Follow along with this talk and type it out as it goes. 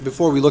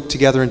Before we look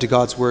together into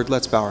God's Word,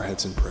 let's bow our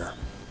heads in prayer.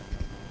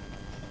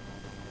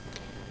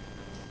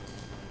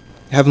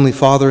 Heavenly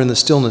Father, in the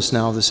stillness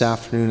now of this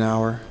afternoon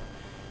hour,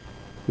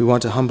 we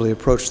want to humbly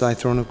approach thy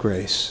throne of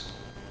grace,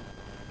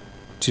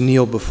 to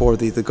kneel before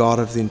thee, the God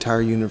of the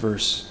entire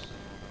universe,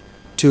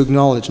 to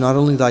acknowledge not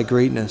only thy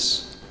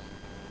greatness,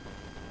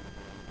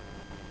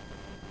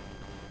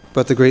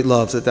 but the great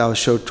love that thou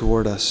showed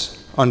toward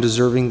us,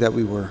 undeserving that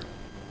we were.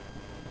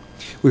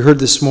 We heard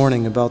this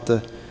morning about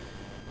the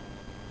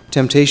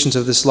temptations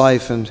of this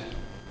life and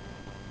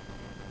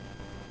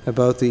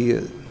about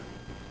the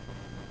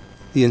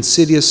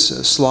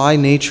insidious, sly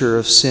nature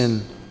of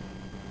sin.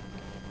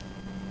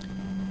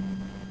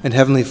 And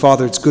Heavenly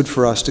Father, it's good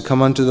for us to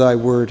come unto thy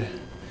word,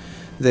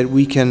 that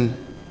we can,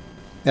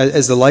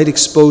 as the light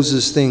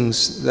exposes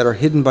things that are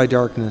hidden by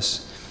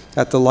darkness,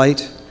 that the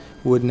light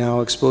would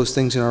now expose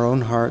things in our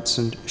own hearts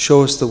and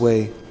show us the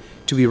way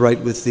to be right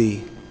with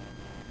thee,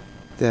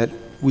 that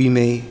we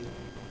may,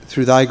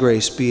 through thy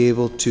grace, be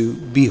able to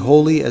be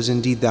holy as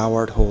indeed thou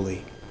art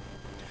holy.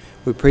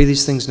 We pray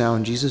these things now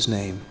in Jesus'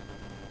 name.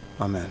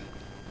 Amen.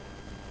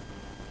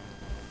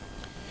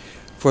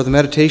 For the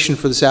meditation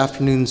for this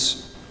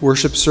afternoon's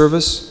worship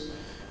service,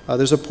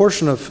 there's a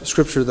portion of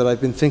Scripture that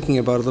I've been thinking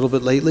about a little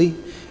bit lately,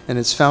 and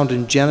it's found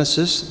in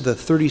Genesis, the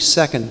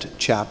 32nd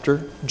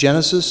chapter,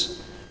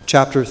 Genesis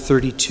chapter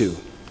 32.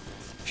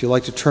 If you'd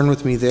like to turn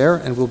with me there,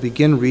 and we'll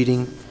begin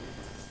reading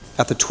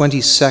at the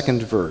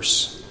 22nd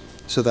verse.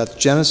 So that's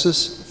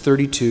Genesis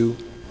 32,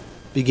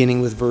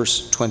 beginning with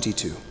verse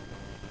 22.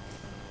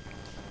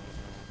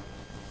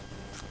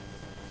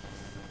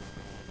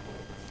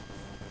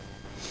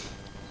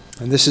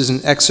 And this is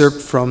an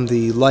excerpt from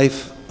the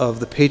life of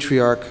the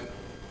patriarch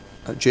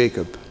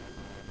Jacob.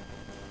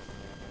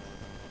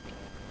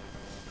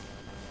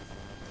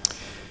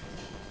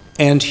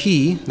 And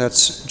he,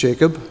 that's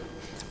Jacob,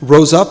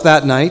 rose up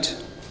that night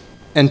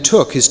and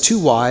took his 2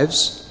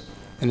 wives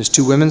and his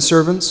 2 women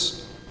servants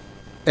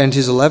and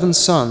his 11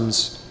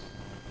 sons,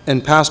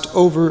 and passed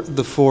over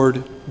the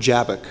ford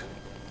Jabbok.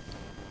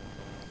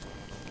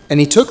 And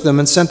he took them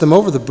and sent them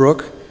over the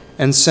brook,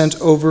 and sent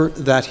over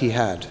that he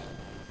had.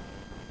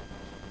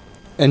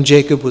 And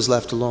Jacob was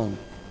left alone.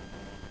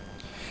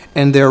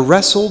 And there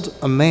wrestled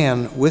a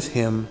man with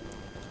him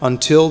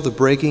until the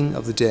breaking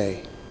of the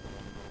day.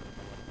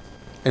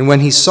 And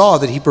when he saw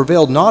that he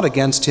prevailed not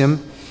against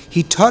him,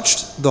 he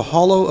touched the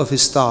hollow of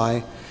his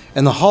thigh,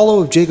 and the hollow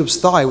of Jacob's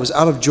thigh was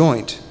out of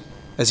joint,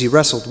 as he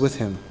wrestled with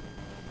him.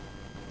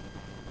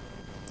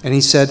 And he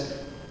said,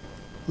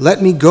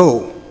 "Let me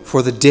go,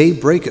 for the day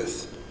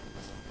breaketh."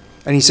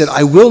 And he said,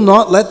 "I will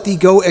not let thee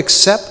go,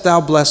 except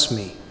thou bless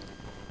me."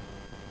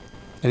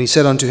 And he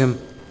said unto him,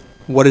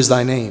 "What is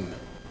thy name?"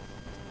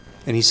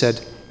 And he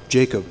said,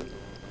 "Jacob."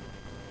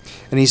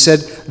 And he said,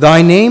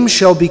 "Thy name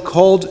shall be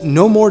called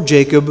no more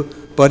Jacob,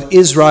 but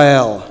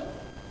Israel.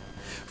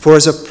 For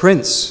as a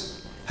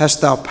prince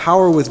hast thou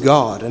power with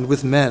God and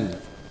with men,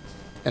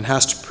 and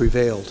hast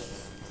prevailed."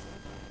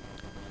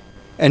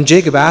 And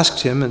Jacob asked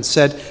him and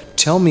said,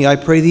 "Tell me, I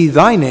pray thee,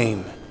 thy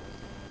name."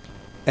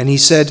 And he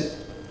said,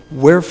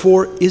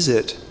 "Wherefore is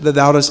it that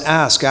thou dost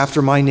ask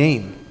after my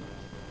name?"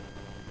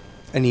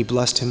 And he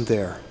blessed him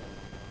there.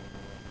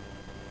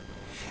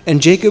 And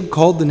Jacob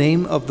called the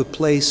name of the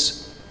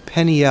place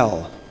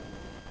Peniel,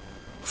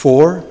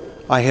 for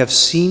I have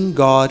seen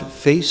God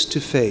face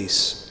to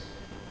face,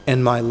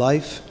 and my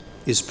life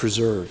is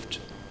preserved.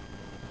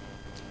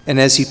 And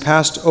as he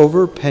passed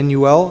over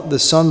Penuel, the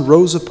sun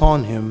rose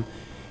upon him,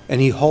 and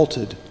he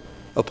halted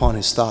upon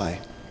his thigh.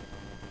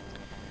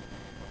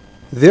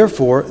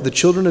 Therefore the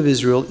children of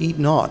Israel eat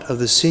not of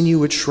the sinew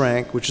which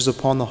shrank, which is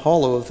upon the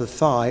hollow of the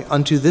thigh,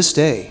 unto this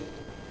day,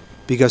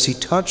 because he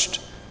touched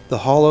the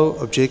hollow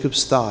of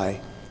Jacob's thigh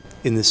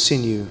in the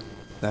sinew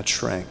that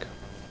shrank.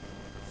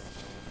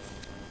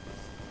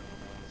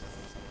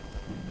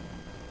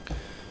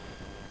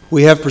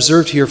 We have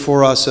preserved here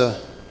for us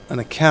an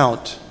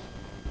account,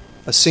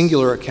 a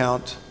singular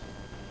account,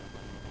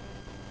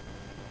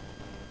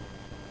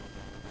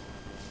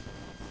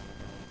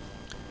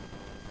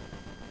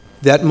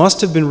 that must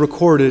have been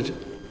recorded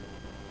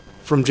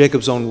from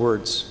Jacob's own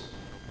words,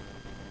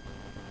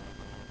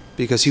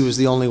 because he was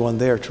the only one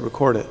there to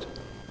record it.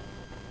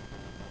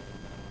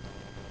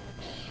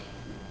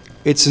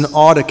 It's an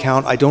odd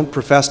account. I don't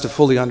profess to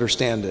fully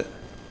understand it,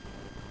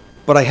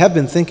 but I have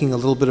been thinking a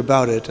little bit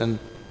about it and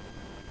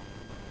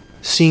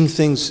seeing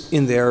things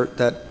in there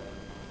that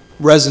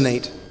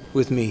resonate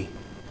with me,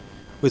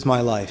 with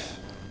my life,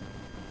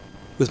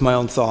 with my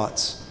own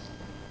thoughts.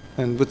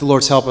 And with the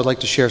Lord's help, I'd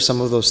like to share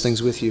some of those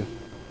things with you.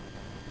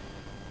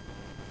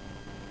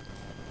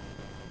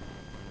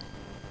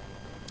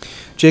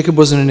 Jacob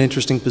was in an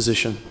interesting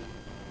position.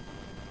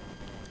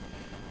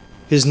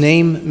 His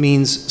name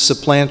means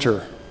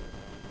supplanter,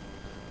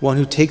 one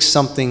who takes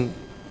something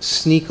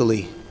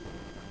sneakily.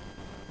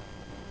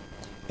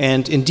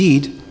 And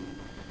indeed,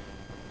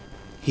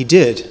 he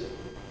did.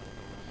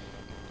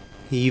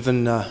 He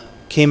even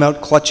came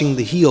out clutching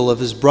the heel of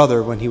his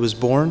brother when he was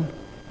born.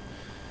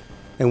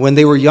 And when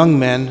they were young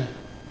men,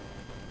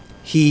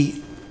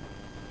 he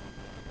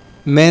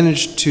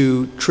managed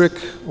to trick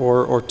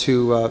or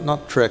to,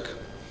 not trick,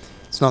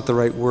 it's not the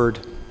right word.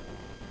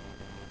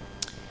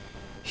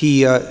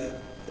 He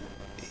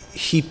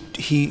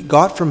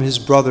got from his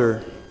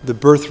brother the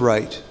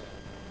birthright.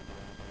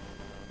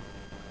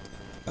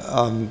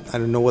 I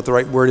don't know what the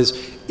right word is,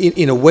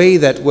 in a way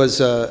that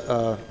was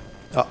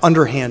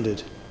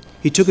underhanded.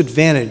 He took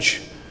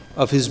advantage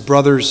of his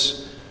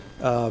brother's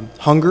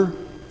hunger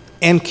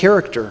and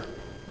character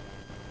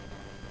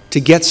to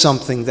get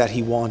something that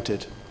he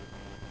wanted.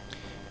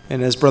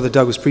 And as Brother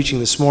Doug was preaching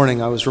this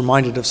morning, I was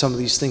reminded of some of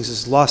these things,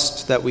 this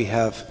lust that we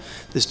have,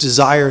 this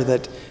desire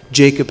that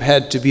Jacob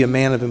had to be a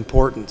man of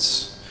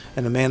importance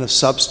and a man of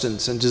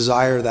substance, and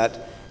desire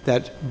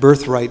that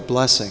birthright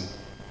blessing,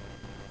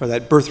 or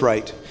that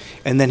birthright.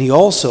 And then he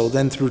also,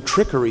 through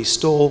trickery,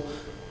 stole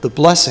the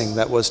blessing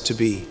that was to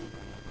be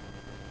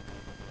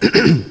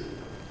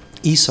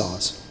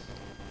Esau's.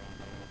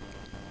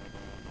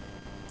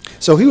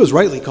 So he was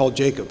rightly called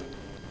Jacob.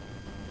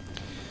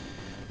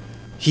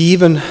 He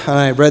even, and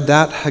I read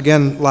that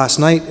again last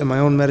night in my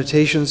own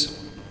meditations,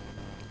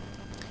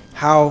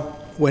 how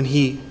when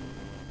he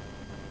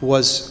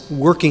was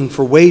working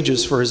for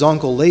wages for his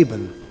uncle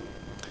Laban,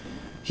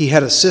 he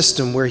had a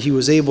system where he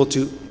was able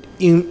to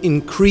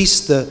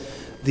increase the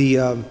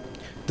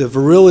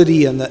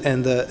virility and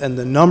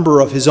the number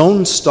of his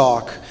own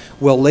stock,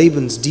 while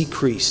Laban's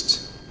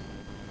decreased,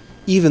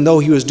 even though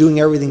he was doing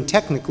everything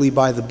technically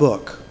by the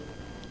book.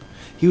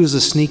 He was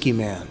a sneaky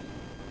man,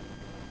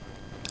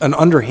 an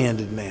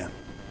underhanded man.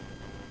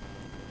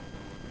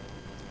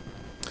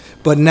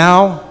 But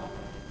now,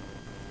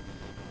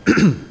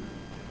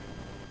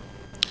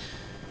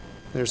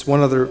 there's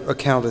one other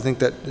account I think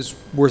that is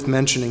worth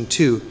mentioning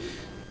too.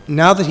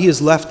 Now that he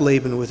has left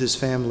Laban with his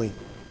family,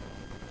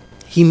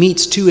 he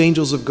meets two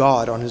angels of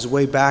God on his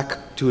way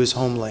back to his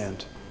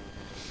homeland.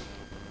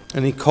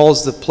 And he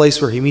calls the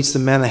place where he meets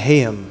them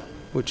Mahanaim,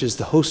 which is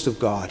the host of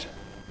God.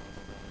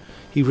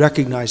 He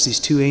recognized these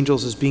two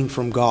angels as being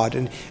from God.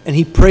 And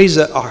he prays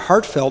a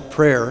heartfelt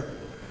prayer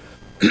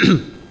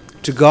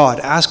to God,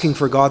 asking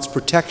for God's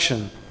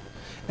protection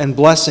and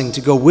blessing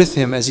to go with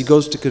him as he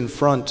goes to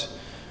confront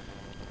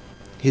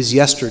his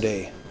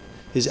yesterday,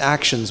 his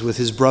actions with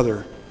his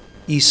brother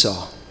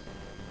Esau.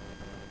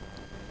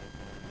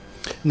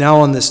 Now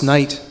on this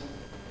night,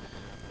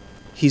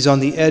 he's on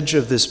the edge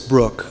of this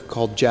brook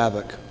called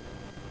Jabbok.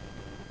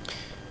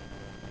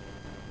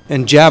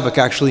 And Jabbok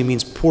actually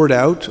means poured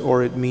out,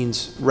 or it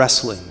means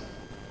wrestling.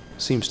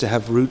 Seems to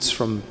have roots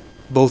from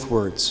both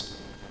words.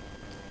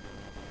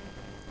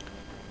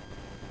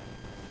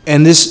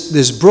 And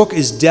this brook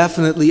is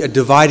definitely a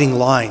dividing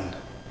line,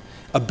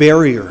 a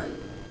barrier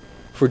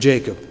for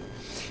Jacob.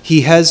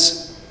 He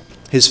has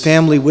his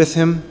family with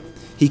him.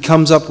 He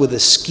comes up with a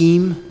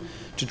scheme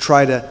to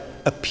try to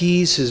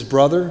appease his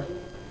brother.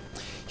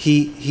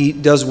 He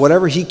does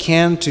whatever he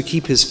can to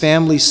keep his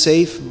family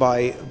safe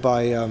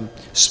by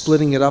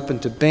splitting it up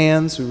into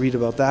bands. We read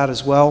about that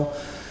as well.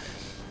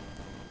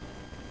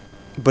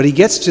 But he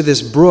gets to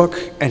this brook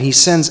and he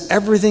sends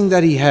everything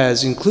that he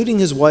has, including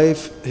his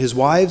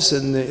wives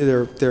and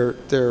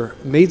their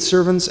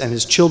maidservants and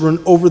his children,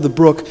 over the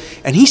brook,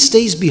 and he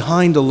stays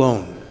behind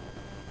alone.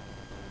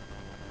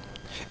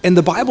 And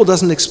the Bible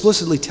doesn't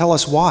explicitly tell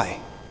us why.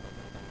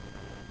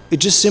 It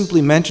just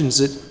simply mentions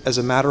it as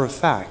a matter of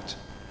fact,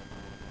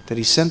 that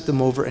he sent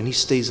them over and he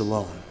stays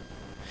alone.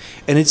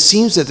 And it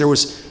seems that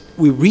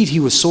we read he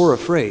was sore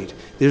afraid.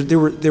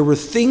 There were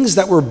things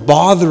that were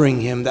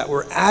bothering him, that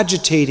were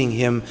agitating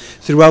him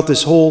throughout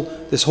this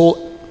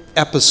whole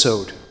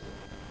episode.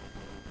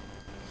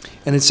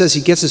 And it says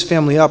he gets his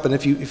family up, and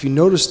if you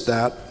noticed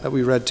that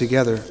we read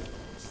together,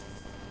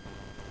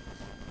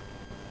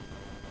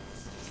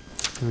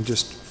 let me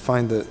just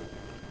find the.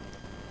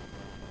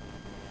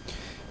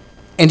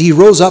 And he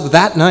rose up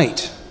that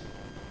night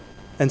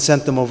and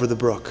sent them over the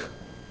brook.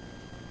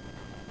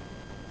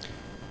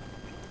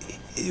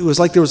 It was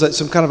like there was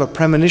some kind of a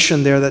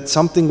premonition there that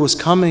something was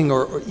coming,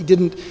 or he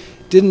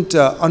didn't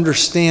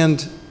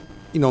understand,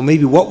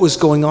 maybe what was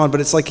going on.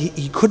 But it's like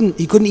he couldn't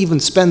even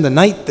spend the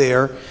night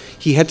there.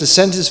 He had to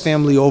send his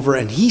family over,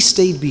 and he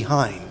stayed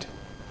behind.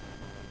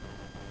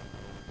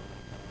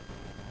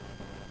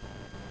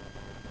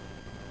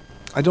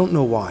 I don't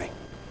know why.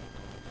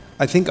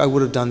 I think I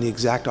would have done the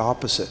exact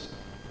opposite.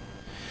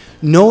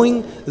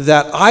 Knowing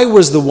that I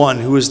was the one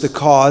who was the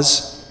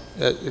cause,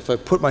 if I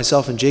put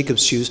myself in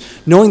Jacob's shoes,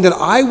 knowing that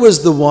I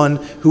was the one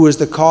who was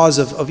the cause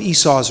of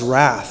Esau's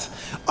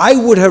wrath, I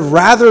would have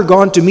rather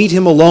gone to meet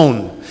him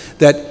alone,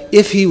 that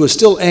if he was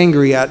still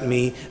angry at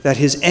me, that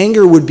his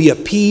anger would be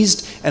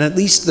appeased, and at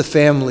least the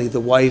family, the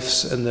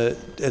wives and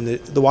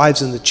the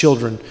wives and the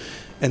children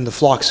and the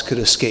flocks could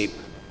escape.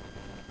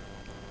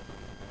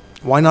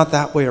 Why not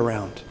that way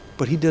around?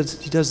 But he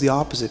does the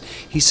opposite.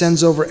 He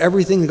sends over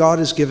everything God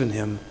has given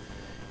him,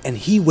 and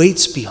he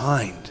waits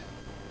behind.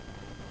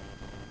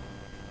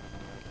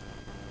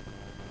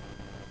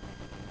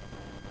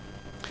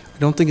 I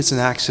don't think it's an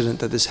accident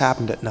that this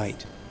happened at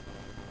night.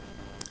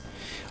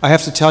 I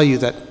have to tell you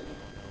that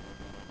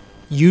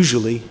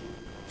usually,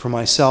 for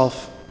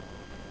myself,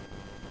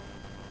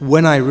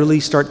 when I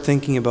really start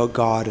thinking about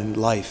God and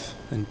life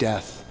and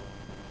death,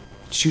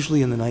 it's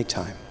usually in the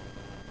nighttime,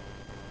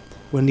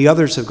 when the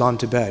others have gone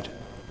to bed.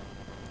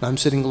 I'm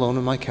sitting alone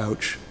on my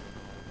couch.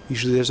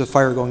 Usually there's a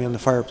fire going in the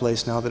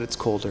fireplace now that it's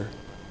colder.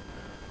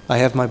 I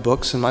have my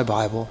books and my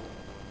Bible,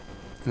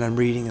 and I'm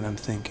reading and I'm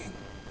thinking.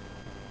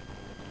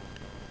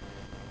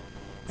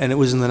 And it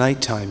was in the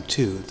nighttime,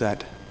 too,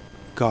 that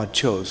God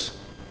chose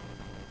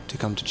to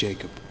come to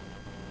Jacob.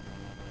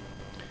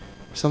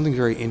 Something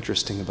very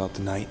interesting about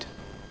the night.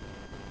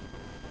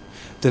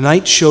 The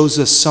night shows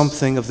us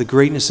something of the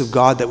greatness of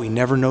God that we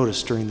never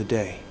notice during the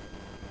day.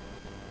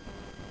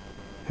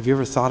 Have you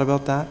ever thought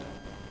about that?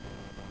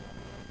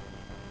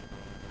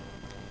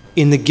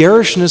 In the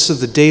garishness of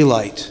the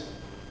daylight,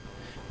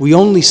 we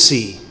only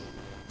see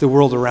the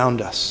world around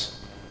us.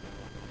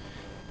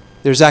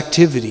 There's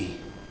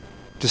activity,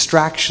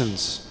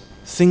 distractions,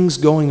 things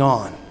going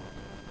on.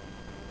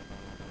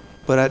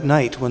 But at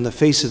night, when the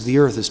face of the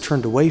earth is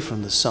turned away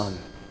from the sun,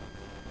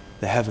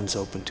 the heavens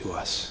open to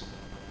us.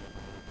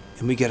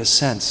 And we get a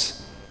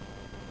sense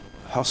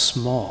of how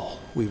small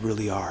we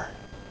really are.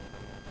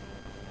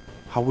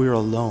 How we're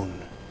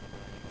alone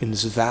in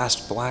this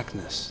vast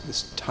blackness,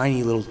 this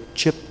tiny little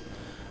chip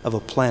of a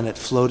planet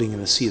floating in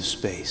a sea of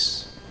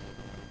space.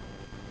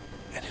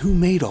 And who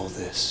made all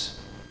this?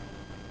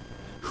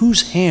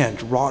 Whose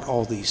hand wrought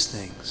all these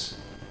things?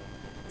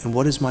 And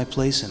what is my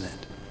place in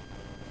it?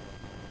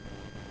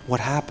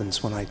 What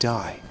happens when I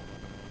die?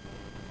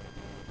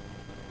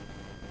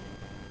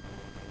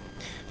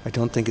 I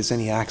don't think it's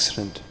any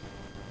accident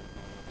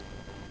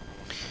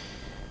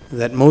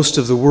that most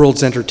of the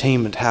world's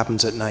entertainment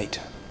happens at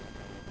night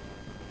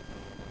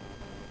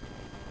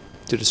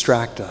to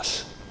distract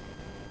us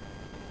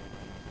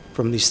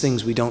from these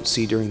things we don't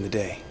see during the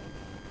day.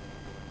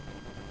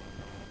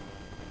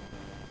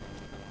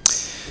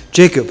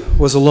 Jacob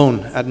was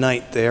alone at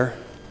night there.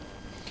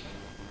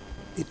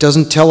 It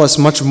doesn't tell us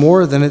much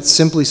more than it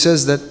simply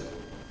says that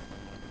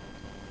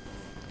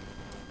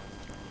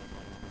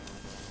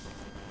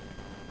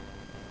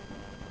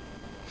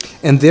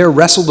and there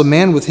wrestled a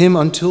man with him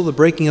until the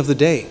breaking of the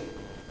day.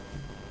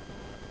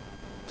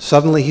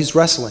 Suddenly he's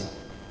wrestling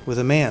with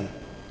a man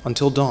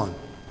until dawn.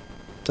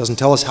 Doesn't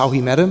tell us how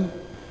he met him.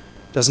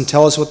 Doesn't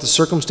tell us what the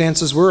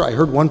circumstances were. I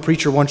heard one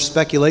preacher once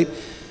speculate,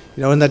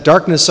 in that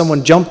darkness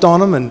someone jumped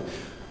on him, and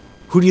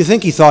who do you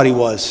think he thought he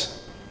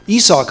was?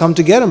 Esau come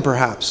to get him,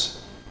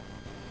 perhaps.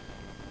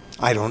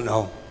 I don't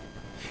know.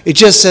 It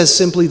just says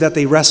simply that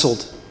they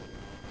wrestled.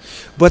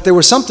 But there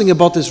was something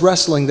about this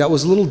wrestling that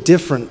was a little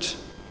different.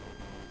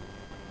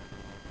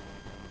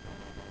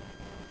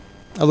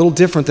 A little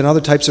different than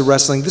other types of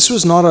wrestling. This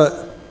was not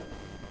a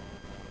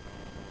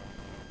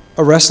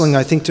wrestling,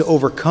 I think, to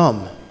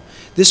overcome.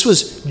 This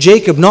was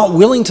Jacob not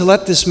willing to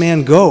let this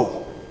man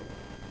go.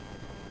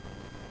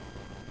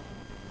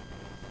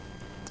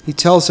 He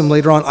tells him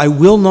later on, I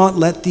will not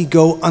let thee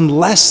go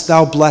unless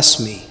thou bless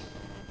me.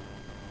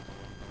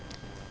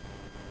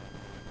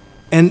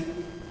 And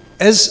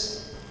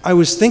as I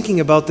was thinking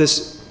about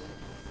this,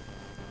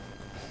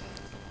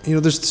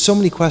 there's so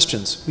many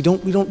questions. We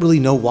don't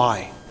really know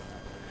why.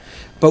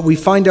 But we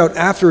find out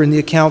after in the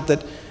account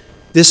that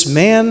this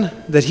man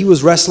that he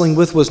was wrestling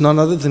with was none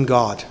other than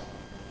God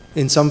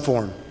in some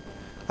form.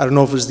 I don't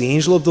know if it was the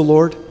angel of the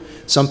Lord.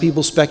 Some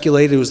people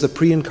speculate it was the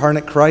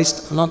pre-incarnate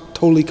Christ. I'm not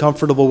totally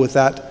comfortable with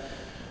that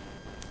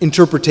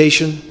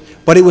interpretation.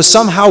 But it was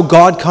somehow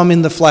God come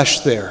in the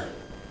flesh there.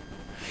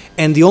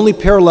 And the only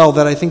parallel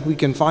that I think we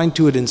can find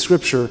to it in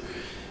Scripture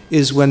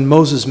is when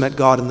Moses met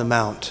God in the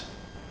mount.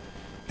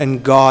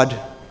 And God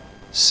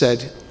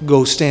said,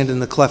 go stand in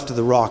the cleft of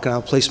the rock, and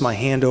I'll place my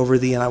hand over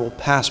thee, and I will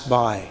pass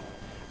by,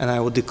 and I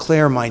will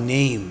declare my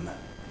name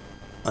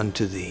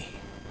unto thee.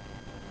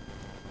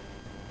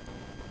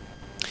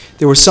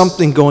 There was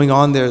something going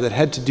on there that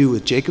had to do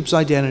with Jacob's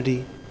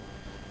identity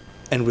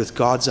and with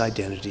God's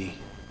identity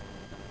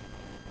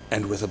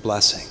and with a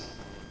blessing.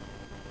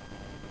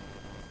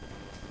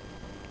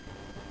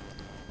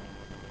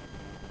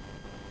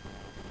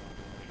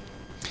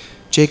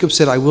 Jacob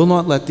said, I will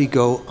not let thee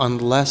go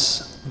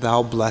unless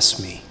thou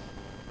bless me.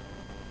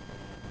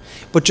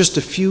 But just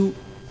a few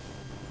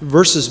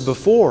verses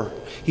before,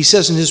 he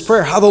says in his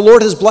prayer how the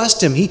Lord has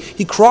blessed him.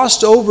 He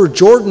crossed over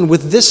Jordan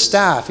with this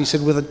staff, he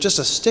said, with just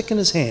a stick in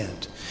his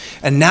hand.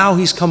 And now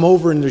he's come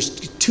over and there's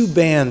 2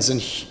 bands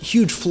and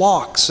huge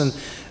flocks and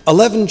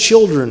 11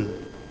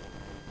 children.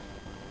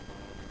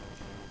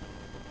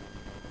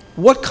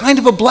 What kind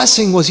of a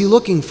blessing was he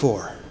looking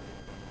for?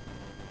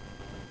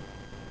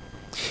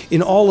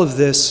 In all of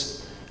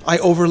this, I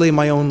overlay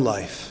my own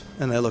life.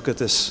 And I look at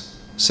this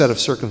set of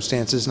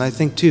circumstances and I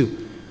think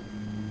too,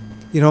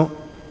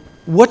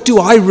 what do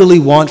I really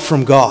want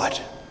from God?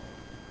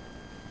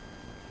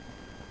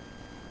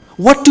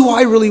 What do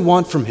I really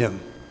want from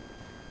Him?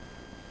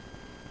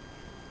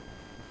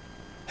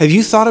 Have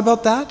you thought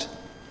about that?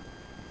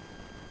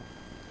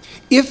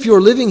 If you're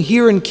living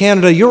here in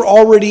Canada, you're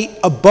already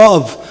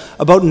above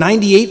about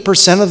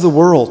 98% of the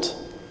world.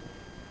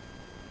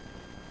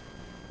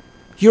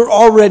 You're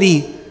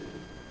already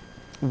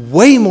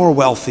way more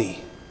wealthy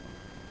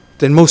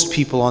than most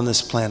people on this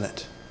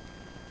planet.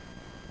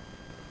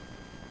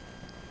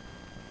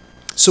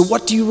 So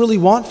what do you really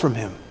want from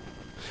him?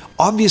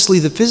 Obviously,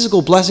 the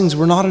physical blessings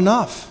were not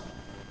enough.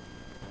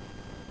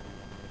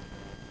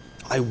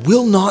 I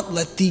will not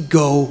let thee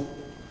go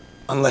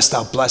unless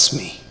thou bless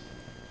me.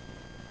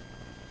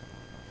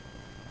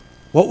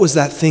 What was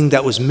that thing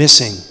that was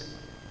missing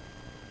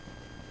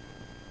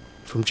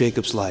from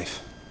Jacob's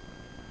life?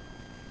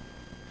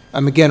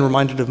 I'm again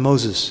reminded of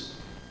Moses.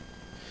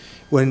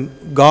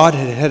 When God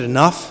had had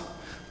enough,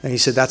 and he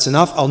said, that's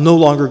enough, I'll no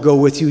longer go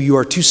with you. You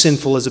are too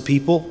sinful as a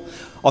people.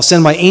 I'll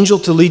send my angel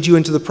to lead you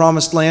into the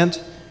promised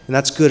land, and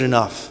that's good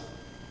enough.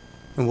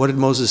 And what did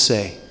Moses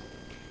say?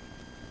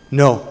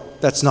 No,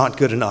 that's not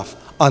good enough.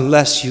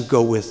 Unless you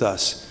go with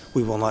us,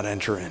 we will not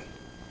enter in.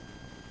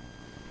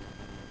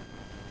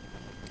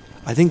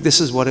 I think this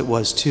is what it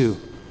was too.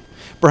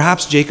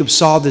 Perhaps Jacob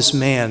saw this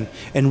man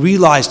and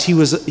realized he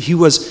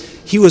was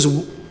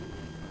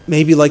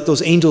maybe like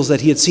those angels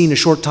that he had seen a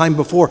short time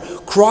before,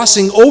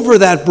 crossing over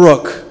that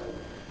brook.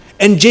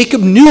 And Jacob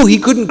knew he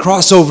couldn't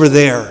cross over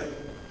there.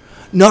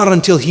 Not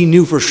until he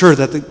knew for sure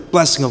that the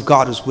blessing of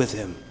God was with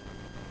him.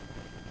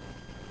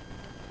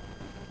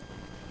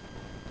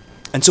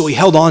 And so he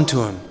held on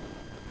to him.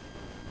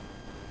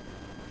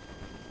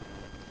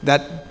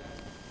 That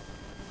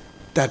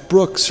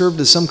brook served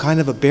as some kind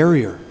of a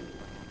barrier.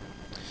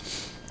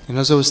 And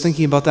as I was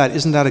thinking about that,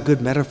 isn't that a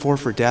good metaphor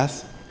for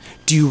death?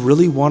 Do you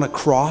really want to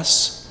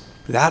cross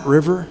that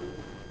river?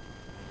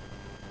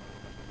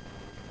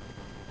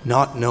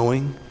 Not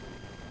knowing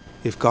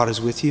if God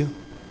is with you?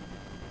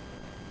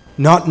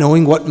 Not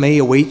knowing what may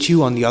await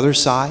you on the other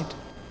side?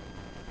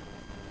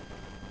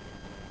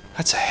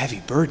 That's a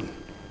heavy burden.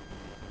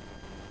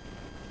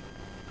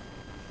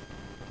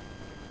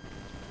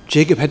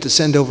 Jacob had to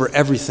send over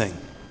everything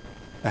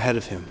ahead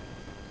of him.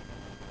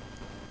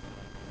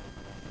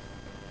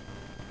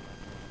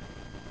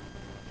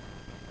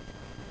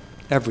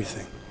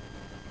 Everything.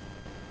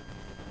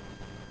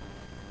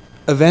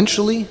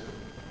 Eventually,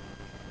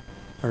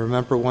 I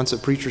remember once a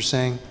preacher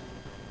saying,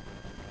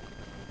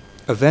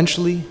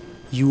 eventually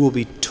you will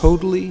be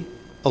totally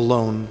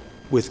alone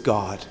with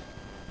God.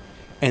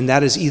 And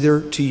that is either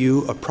to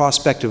you a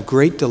prospect of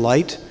great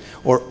delight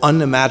or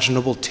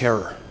unimaginable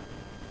terror.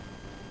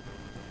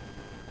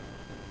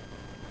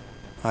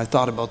 I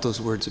thought about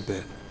those words a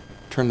bit,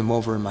 turned them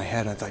over in my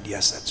head. I thought,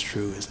 yes, that's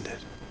true, isn't it?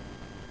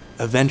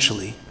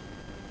 Eventually,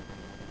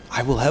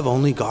 I will have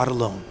only God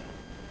alone.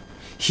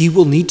 He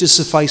will need to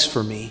suffice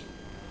for me.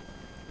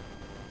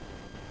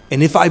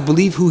 And if I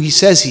believe who he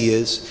says he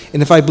is,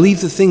 and if I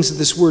believe the things that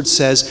this word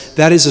says,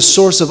 that is a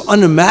source of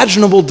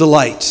unimaginable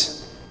delight.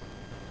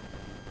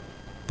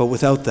 But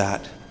without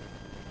that,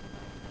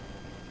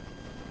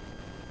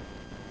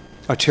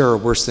 a terror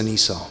worse than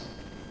Esau.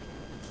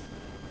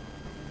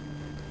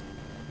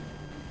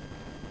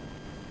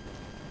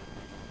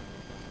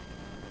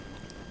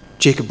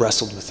 Jacob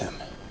wrestled with him.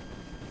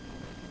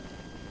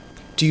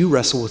 Do you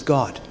wrestle with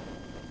God?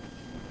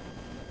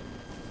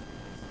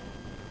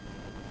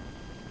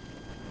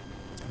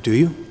 Do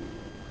you?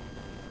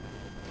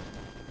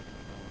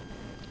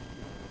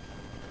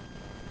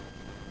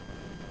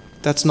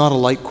 That's not a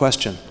light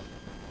question.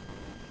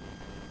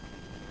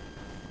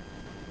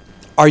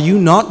 Are you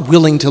not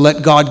willing to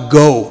let God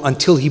go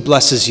until he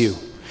blesses you?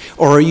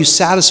 Or are you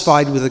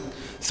satisfied with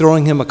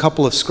throwing him a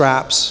couple of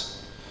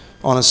scraps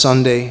on a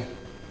Sunday,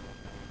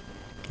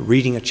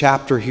 reading a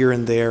chapter here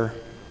and there,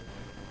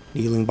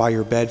 kneeling by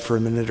your bed for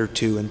a minute or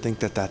two and think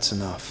that that's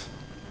enough?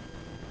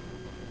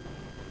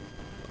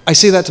 I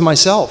say that to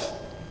myself.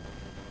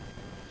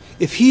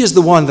 If he is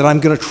the one that I'm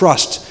going to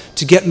trust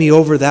to get me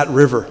over that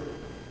river,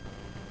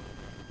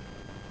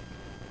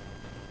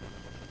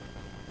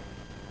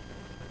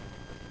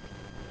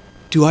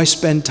 do I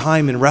spend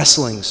time in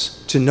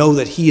wrestlings to know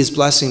that he is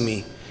blessing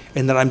me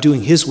and that I'm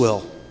doing his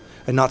will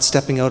and not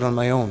stepping out on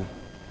my own?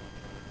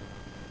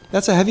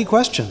 That's a heavy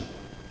question.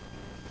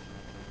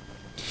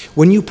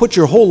 When you put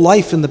your whole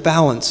life in the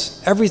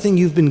balance, everything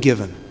you've been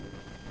given,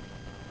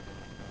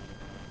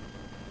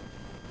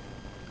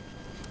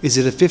 is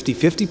it a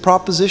 50-50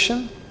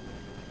 proposition?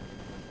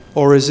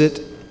 Or is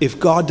it, if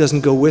God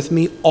doesn't go with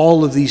me,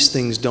 all of these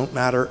things don't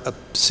matter a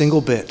single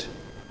bit?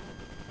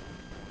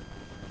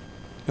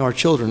 You know, our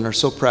children are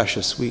so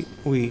precious.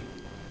 We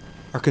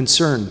are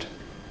concerned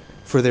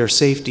for their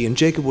safety, and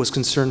Jacob was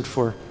concerned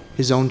for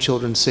his own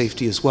children's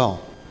safety as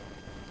well.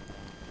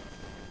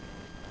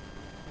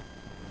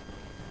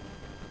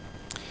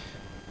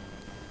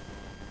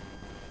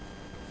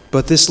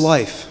 But this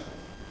life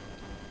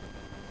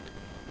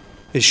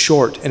is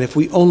short, and if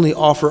we only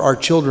offer our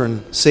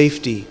children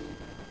safety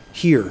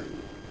here,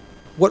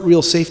 what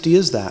real safety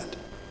is that?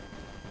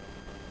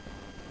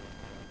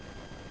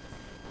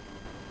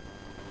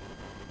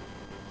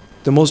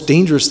 The most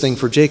dangerous thing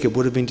for Jacob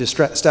would have been to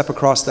step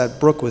across that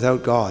brook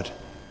without God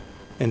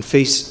and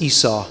face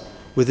Esau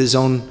with his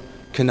own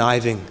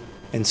conniving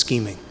and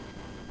scheming.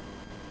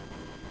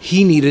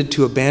 He needed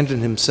to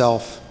abandon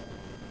himself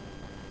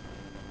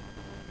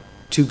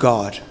to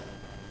God,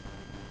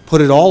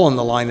 put it all on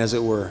the line, as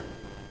it were,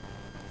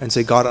 and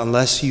say, God,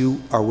 unless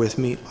you are with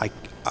me,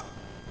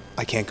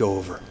 I can't go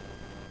over.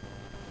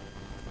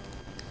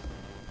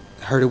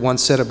 I heard it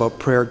once said about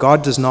prayer,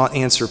 God does not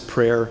answer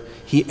prayer,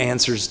 he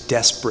answers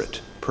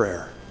desperate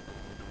prayer.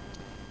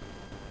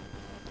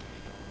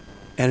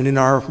 And in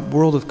our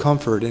world of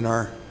comfort, in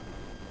our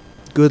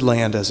good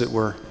land, as it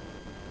were,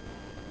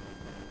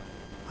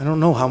 I don't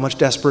know how much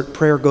desperate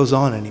prayer goes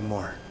on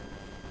anymore.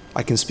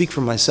 I can speak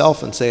for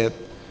myself and say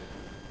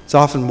it's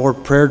often more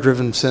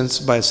prayer-driven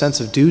by a sense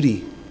of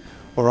duty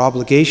or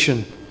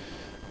obligation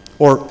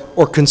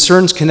or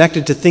concerns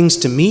connected to things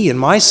to me and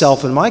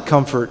myself and my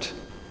comfort.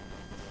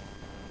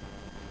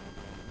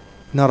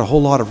 Not a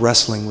whole lot of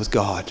wrestling with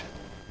God.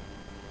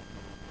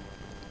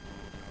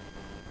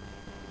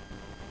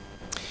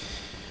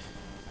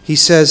 He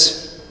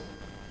says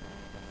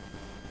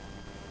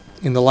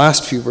in the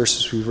last few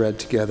verses we read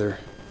together,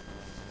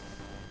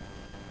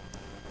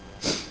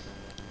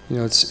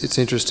 it's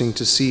interesting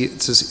to see.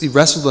 It says, he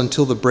wrestled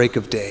until the break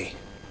of day.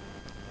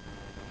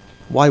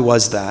 Why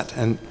was that?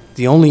 And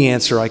the only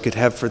answer I could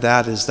have for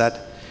that is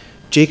that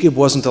Jacob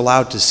wasn't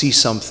allowed to see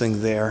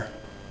something there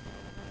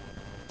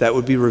that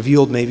would be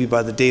revealed maybe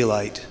by the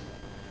daylight,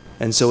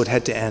 and so it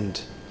had to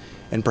end.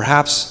 And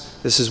perhaps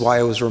this is why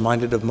I was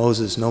reminded of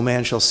Moses, no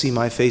man shall see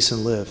my face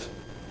and live.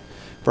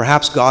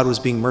 Perhaps God was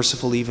being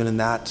merciful even in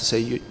that, to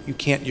say,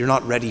 you're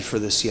not ready for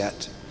this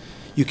yet.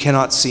 You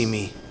cannot see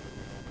me.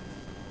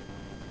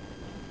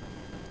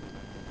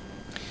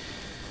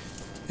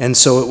 And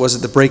so it was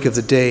at the break of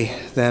the day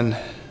then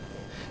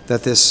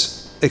that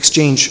this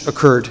exchange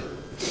occurred.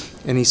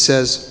 And he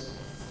says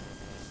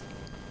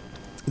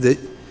that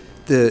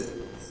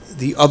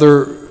the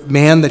other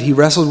man that he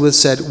wrestled with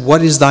said,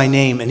 "What is thy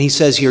name?" And he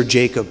says here,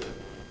 Jacob.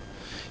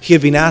 He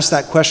had been asked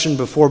that question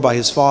before by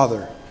his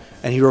father,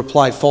 and he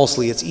replied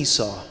falsely, "It's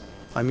Esau.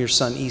 I'm your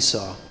son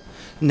Esau."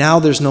 Now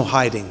there's no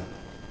hiding.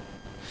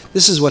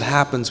 This is what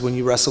happens when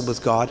you wrestle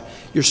with God.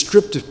 You're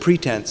stripped of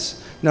pretense.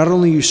 Not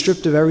only are you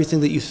stripped of everything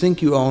that you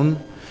think you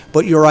own,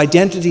 but your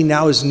identity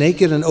now is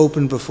naked and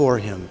open before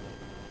him.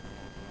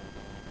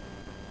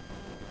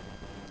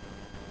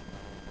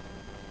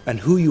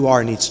 And who you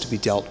are needs to be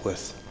dealt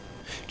with.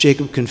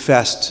 Jacob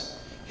confessed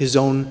his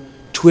own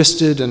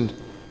twisted and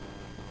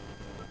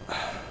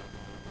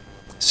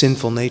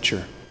sinful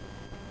nature.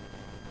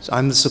 So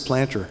I'm the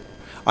supplanter.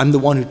 I'm the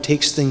one who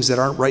takes things that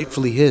aren't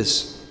rightfully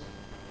his.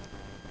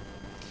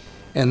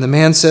 And the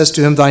man says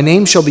to him, "Thy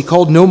name shall be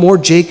called no more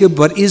Jacob,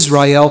 but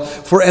Israel,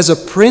 for as a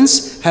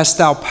prince hast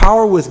thou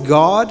power with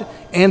God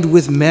and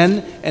with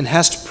men, and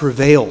hast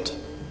prevailed."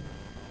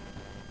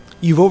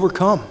 You've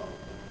overcome.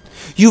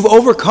 You've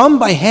overcome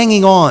by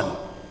hanging on.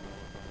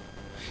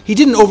 He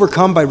didn't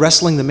overcome by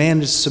wrestling the man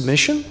into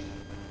submission.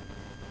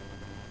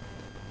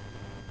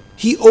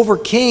 He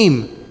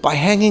overcame by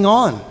hanging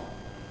on.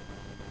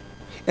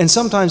 And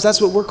sometimes that's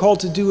what we're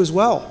called to do as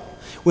well.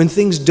 When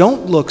things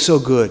don't look so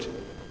good,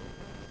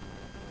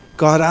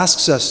 God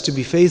asks us to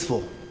be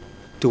faithful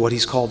to what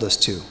he's called us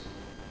to.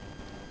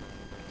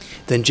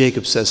 Then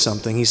Jacob says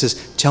something. He says,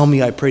 "Tell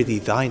me, I pray thee,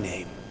 thy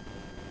name."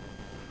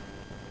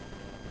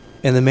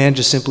 And the man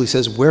just simply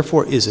says,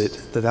 "Wherefore is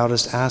it that thou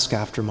dost ask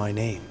after my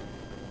name?"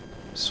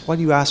 So why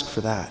do you ask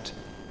for that?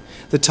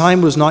 The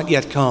time was not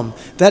yet come.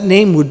 That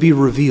name would be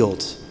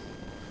revealed,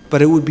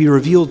 but it would be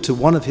revealed to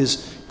one of his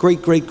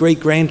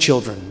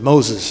great-great-great-grandchildren,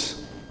 Moses.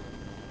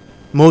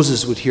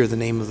 Moses would hear the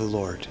name of the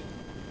Lord,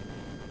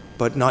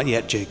 but not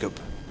yet Jacob.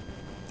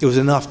 It was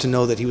enough to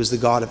know that he was the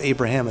God of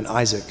Abraham and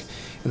Isaac,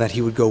 and that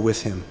he would go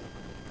with him.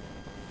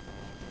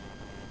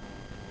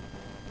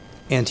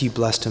 And he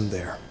blessed him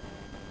there.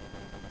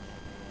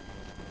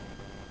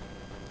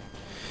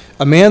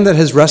 A man that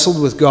has wrestled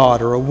with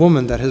God, or a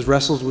woman that has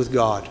wrestled with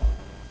God,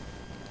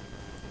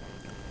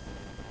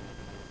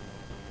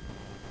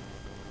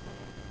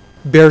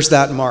 bears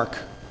that mark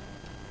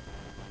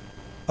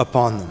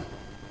upon them.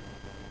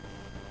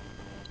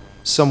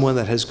 Someone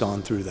that has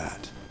gone through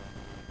that.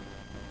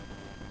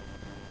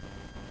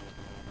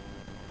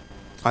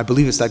 I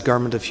believe it's that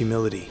garment of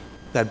humility,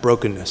 that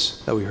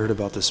brokenness that we heard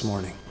about this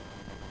morning.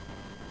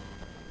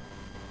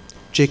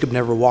 Jacob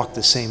never walked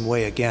the same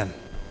way again.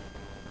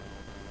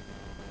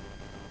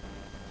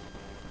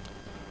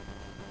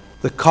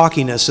 The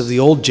cockiness of the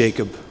old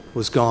Jacob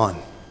was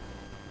gone.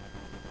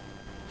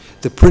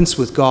 The prince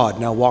with God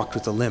now walked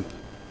with a limp.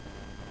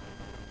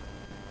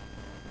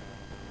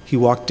 He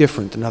walked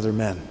different than other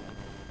men.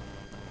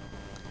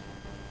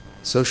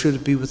 So should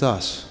it be with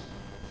us.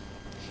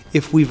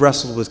 If we've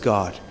wrestled with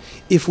God,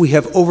 if we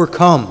have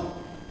overcome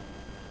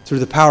through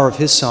the power of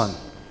his Son,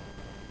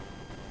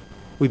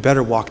 we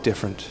better walk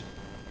different.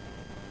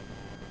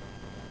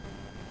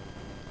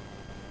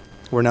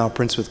 We're now a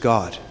prince with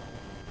God,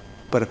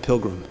 but a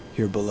pilgrim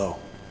here below.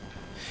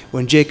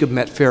 When Jacob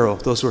met Pharaoh,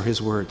 those were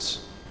his words.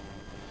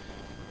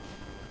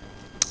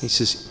 He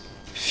says,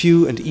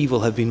 "Few and evil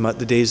have been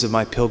the days of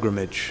my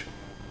pilgrimage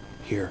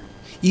here."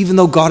 Even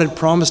though God had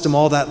promised him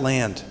all that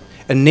land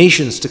and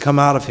nations to come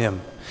out of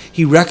him,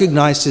 he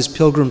recognized his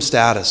pilgrim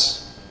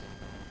status.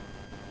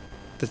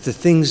 That the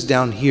things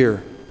down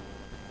here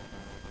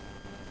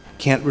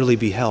can't really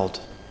be held.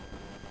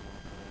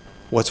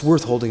 What's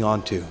worth holding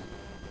on to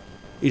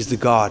is the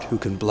God who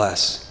can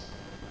bless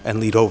and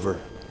lead over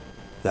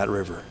that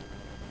river.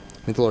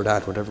 May the Lord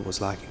add whatever was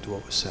lacking to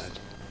what was said.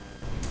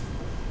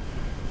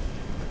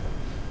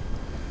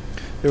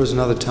 There was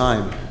another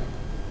time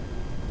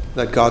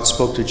that God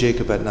spoke to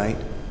Jacob at night.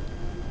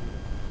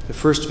 The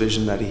first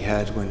vision that he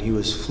had when he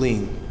was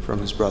fleeing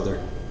from his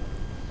brother.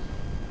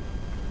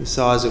 He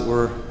saw, as it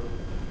were,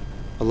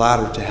 a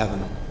ladder to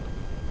heaven,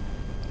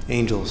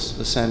 angels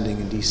ascending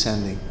and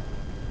descending.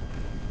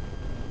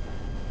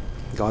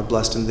 God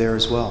blessed him there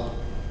as well.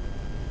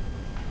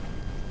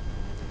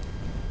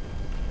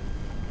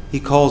 He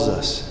calls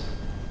us.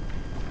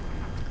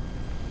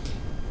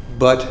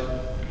 But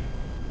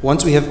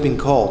once we have been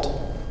called,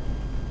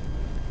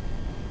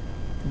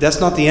 that's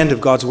not the end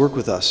of God's work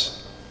with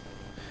us.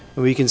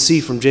 And we can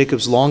see from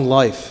Jacob's long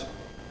life,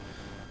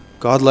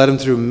 God led him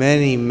through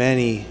many,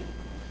 many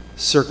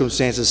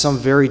circumstances, some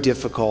very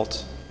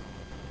difficult.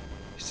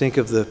 You think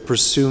of the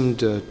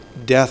presumed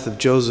death of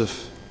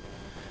Joseph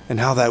and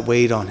how that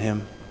weighed on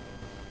him.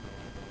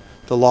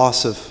 The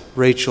loss of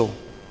Rachel.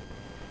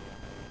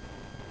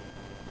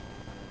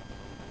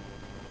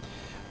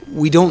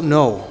 We don't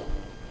know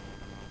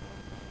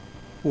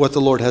what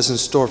the Lord has in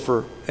store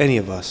for any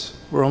of us.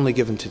 We're only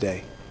given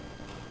today.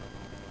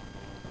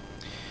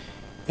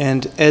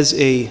 And as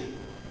a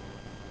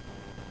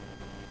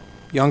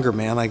younger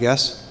man, I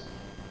guess,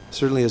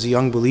 certainly as a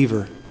young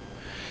believer,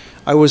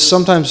 I was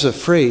sometimes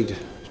afraid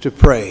to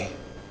pray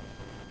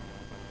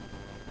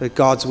that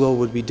God's will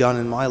would be done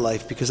in my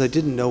life because I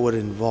didn't know what it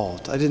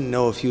involved. I didn't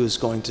know if he was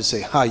going to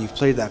say, you've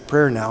prayed that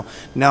prayer now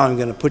I'm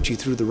going to put you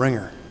through the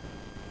ringer.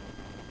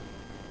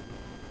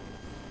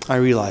 I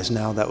realize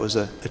now that was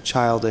a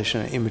childish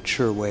and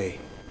immature way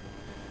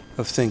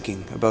of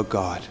thinking about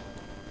God.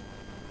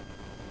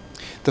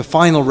 The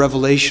final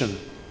revelation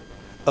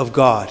of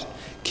God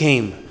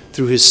came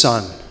through his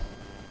Son,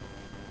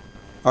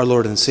 our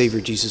Lord and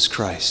Savior Jesus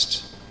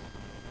Christ.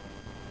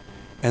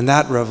 And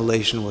that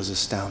revelation was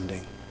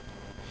astounding.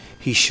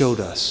 He showed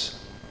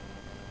us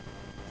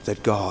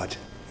that God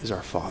is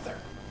our Father,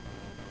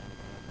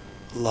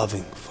 a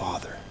loving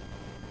Father,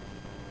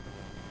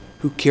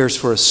 who cares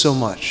for us so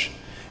much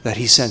that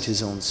he sent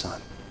his own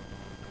Son.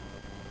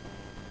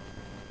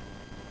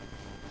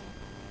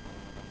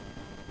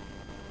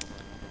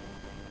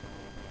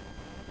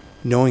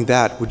 Knowing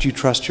that, would you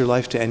trust your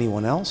life to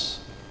anyone else?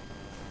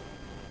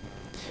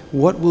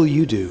 What will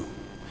you do?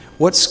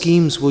 What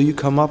schemes will you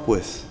come up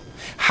with?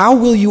 How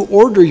will you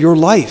order your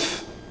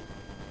life?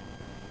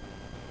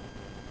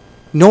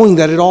 Knowing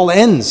that it all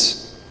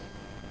ends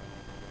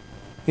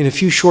in a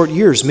few short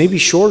years, maybe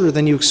shorter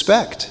than you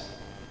expect.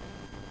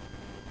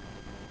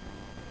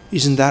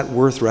 Isn't that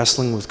worth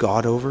wrestling with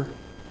God over?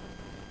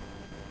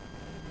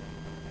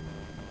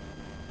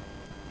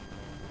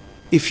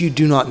 If you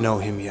do not know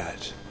him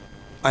yet,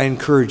 I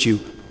encourage you,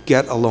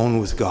 get alone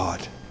with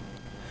God.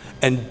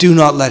 And do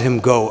not let him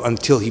go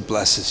until he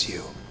blesses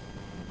you.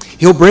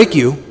 He'll break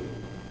you.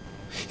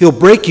 He'll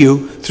break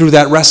you through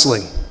that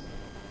wrestling.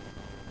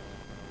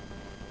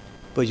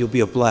 But you'll be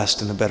a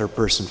blessed and a better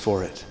person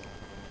for it.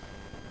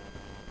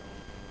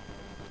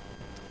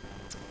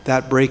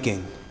 That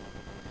breaking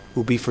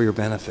will be for your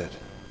benefit.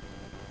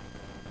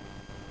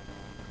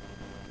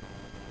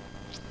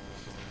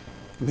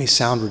 It may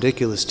sound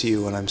ridiculous to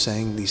you when I'm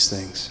saying these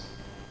things,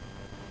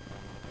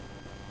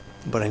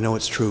 but I know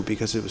it's true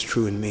because it was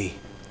true in me.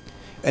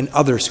 And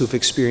others who have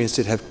experienced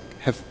it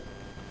have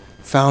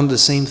found the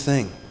same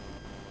thing.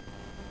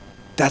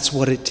 That's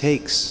what it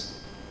takes.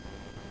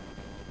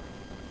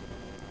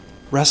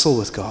 Wrestle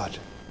with God.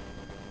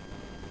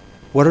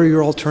 What are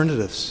your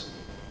alternatives?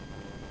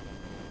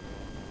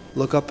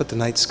 Look up at the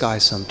night sky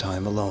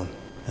sometime alone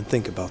and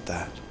think about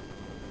that.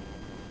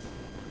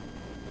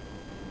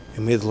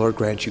 And may the Lord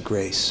grant you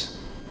grace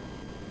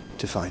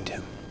to find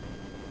him.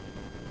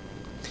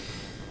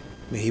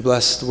 May he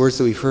bless the words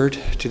that we've heard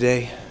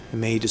today,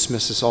 and may he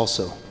dismiss us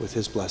also with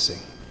his blessing.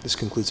 This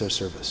concludes our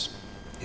service.